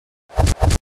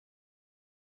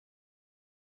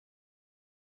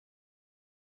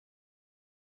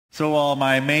So while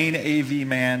my main AV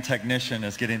man technician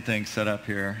is getting things set up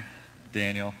here,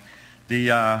 Daniel,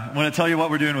 I want to tell you what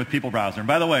we're doing with PeopleBrowsr. And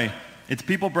by the way, it's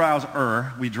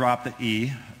PeopleBrowsr. We dropped the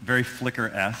E, very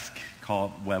Flickr-esque, call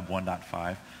it Web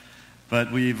 1.5.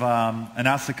 But we've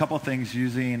announced a couple of things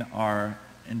using our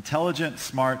intelligent,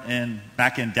 smart, and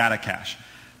back-end data cache.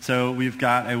 So we've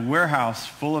got a warehouse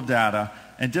full of data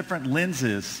and different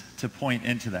lenses to point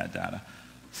into that data.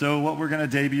 So what we're going to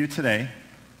debut today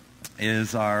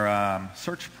is our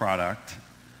search product.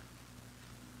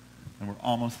 And we're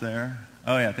almost there.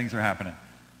 Oh yeah, things are happening.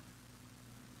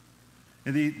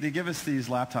 They give us these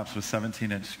laptops with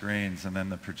 17-inch screens, and then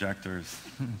the projectors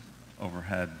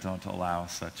overhead don't allow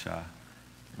such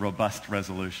robust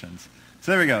resolutions.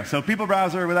 So there we go. So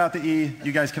PeopleBrowsr without the E.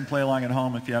 You guys can play along at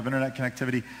home if you have internet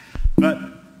connectivity.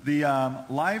 But the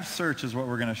live search is what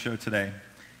we're going to show today.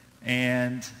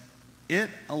 And it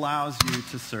allows you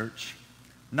to search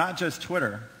not just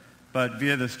Twitter, but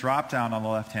via this drop-down on the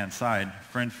left-hand side,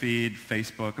 friend feed,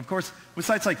 Facebook. Of course, with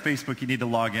sites like Facebook, you need to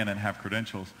log in and have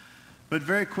credentials. But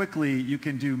very quickly, you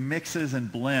can do mixes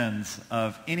and blends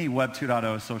of any Web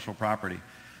 2.0 social property.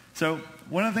 So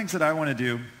one of the things that I want to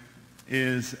do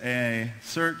is a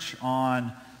search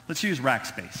on, let's use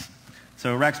Rackspace.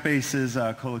 So Rackspace is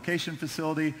a co-location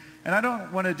facility, and I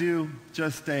don't want to do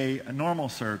just a normal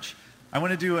search. I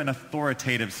want to do an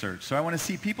authoritative search. So I want to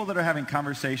see people that are having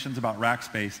conversations about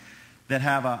Rackspace that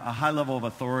have a high level of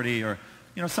authority, or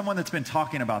someone that's been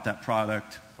talking about that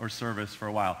product or service for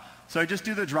a while. So I just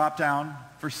do the drop down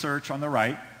for search on the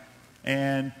right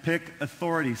and pick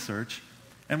authority search.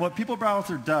 And what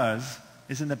PeopleBrowsr does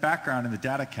is in the background in the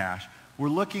data cache, we're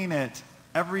looking at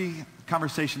every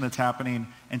conversation that's happening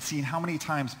and seeing how many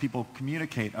times people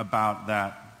communicate about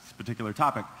that particular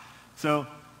topic. So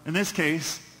in this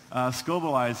case,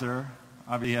 Scobalizer,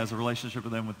 obviously has a relationship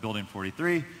with them with Building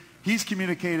 43. He's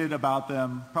communicated about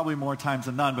them probably more times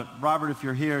than none, but Robert, if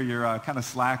you're here, you're kind of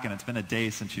slacking. It's been a day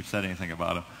since you've said anything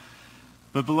about him.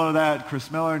 But below that, Chris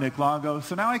Miller, Nick Longo.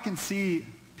 So now I can see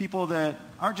people that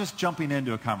aren't just jumping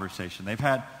into a conversation. They've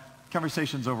had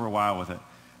conversations over a while with it.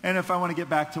 And if I want to get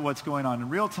back to what's going on in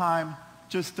real time,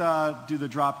 just do the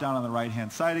drop down on the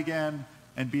right-hand side again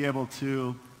and be able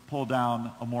to pull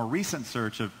down a more recent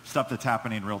search of stuff that's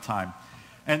happening in real time.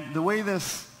 And the way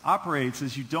this operates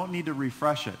is you don't need to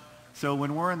refresh it. So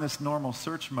when we're in this normal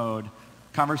search mode,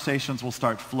 conversations will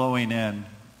start flowing in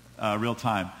real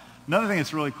time. Another thing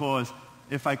that's really cool is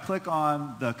if I click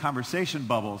on the conversation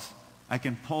bubbles, I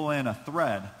can pull in a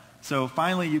thread. So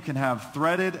finally you can have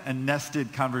threaded and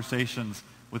nested conversations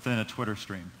within a Twitter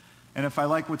stream. And if I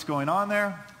like what's going on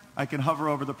there, I can hover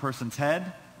over the person's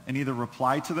head and either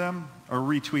reply to them or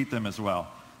retweet them as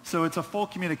well. So it's a full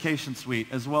communication suite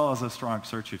as well as a strong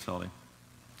search utility.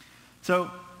 So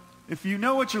if you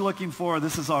know what you're looking for,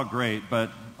 this is all great,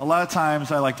 but a lot of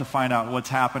times I like to find out what's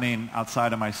happening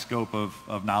outside of my scope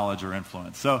of knowledge or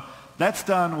influence. So that's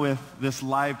done with this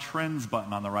live trends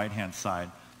button on the right-hand side.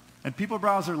 And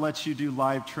PeopleBrowsr lets you do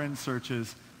live trend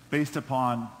searches based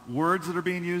upon words that are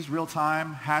being used real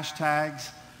time, hashtags.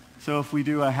 So if we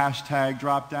do a hashtag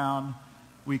drop down,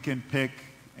 we can pick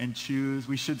and choose.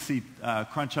 We should see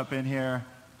CrunchUp in here.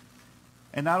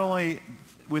 And not only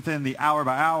within the hour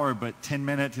by hour, but 10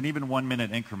 minutes and even 1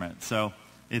 minute increments. So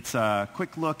it's a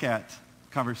quick look at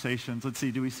conversations. Let's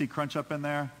see, do we see CrunchUp in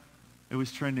there? It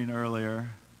was trending earlier.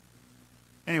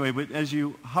 Anyway, but as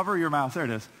you hover your mouse, there it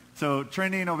is. So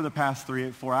trending over the past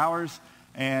 4 hours,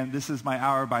 and this is my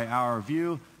hour by hour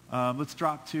view. Let's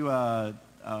drop to a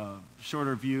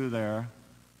shorter view there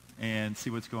and see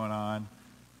what's going on.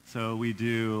 So we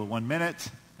do 1 minute,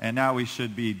 and now we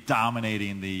should be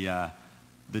dominating the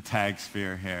tag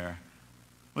sphere here.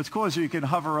 What's cool is you can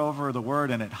hover over the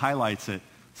word and it highlights it,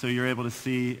 so you're able to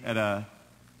see at a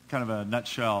kind of a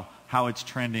nutshell how it's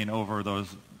trending over those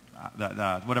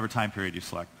whatever time period you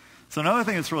select. So another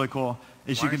thing that's really cool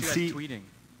is you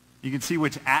can see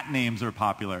which @names are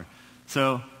popular.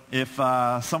 So if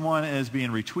someone is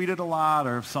being retweeted a lot,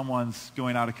 or if someone's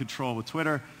going out of control with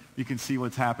Twitter, you can see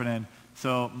what's happening.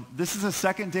 So this is the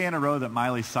second day in a row that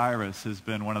Miley Cyrus has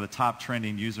been one of the top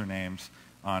trending usernames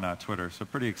on Twitter. So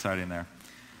pretty exciting there.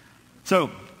 So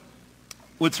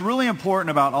what's really important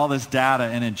about all this data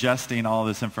and ingesting all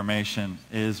this information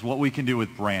is what we can do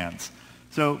with brands.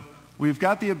 So we've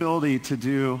got the ability to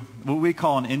do what we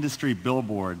call an industry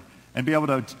billboard and be able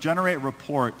to generate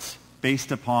reports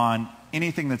based upon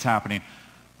anything that's happening.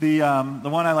 The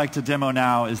one I like to demo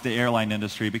now is the airline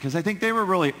industry, because I think they were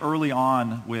really early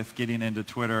on with getting into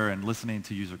Twitter and listening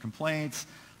to user complaints,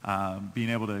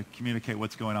 being able to communicate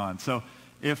what's going on. So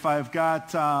if I've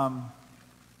got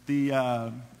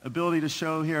the ability to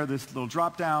show here this little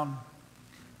drop down.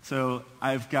 So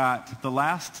I've got the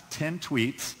last 10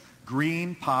 tweets,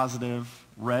 green positive,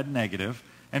 red negative,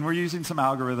 and we're using some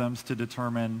algorithms to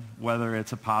determine whether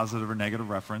it's a positive or negative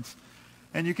reference.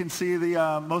 And you can see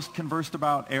the most conversed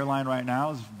about airline right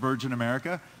now is Virgin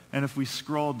America. And if we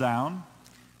scroll down,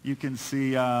 you can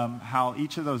see how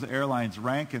each of those airlines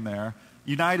rank in there.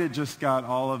 United just got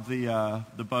all of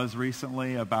the buzz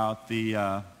recently about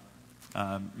the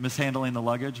mishandling the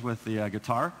luggage with the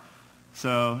guitar.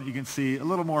 So you can see a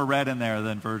little more red in there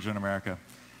than Virgin America.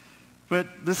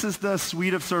 But this is the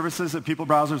suite of services that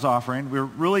PeopleBrowsr is offering. We're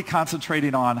really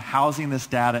concentrating on housing this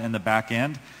data in the back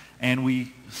end, and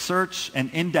we search and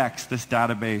index this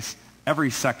database every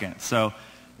second. So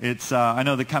it's, I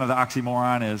know the kind of the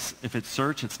oxymoron is if it's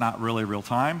search, it's not really real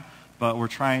time, but we're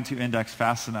trying to index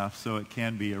fast enough so it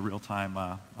can be a real-time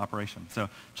operation. So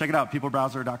check it out,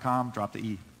 peoplebrowsr.com, drop the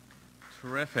E.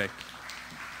 Terrific.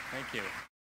 Thank you.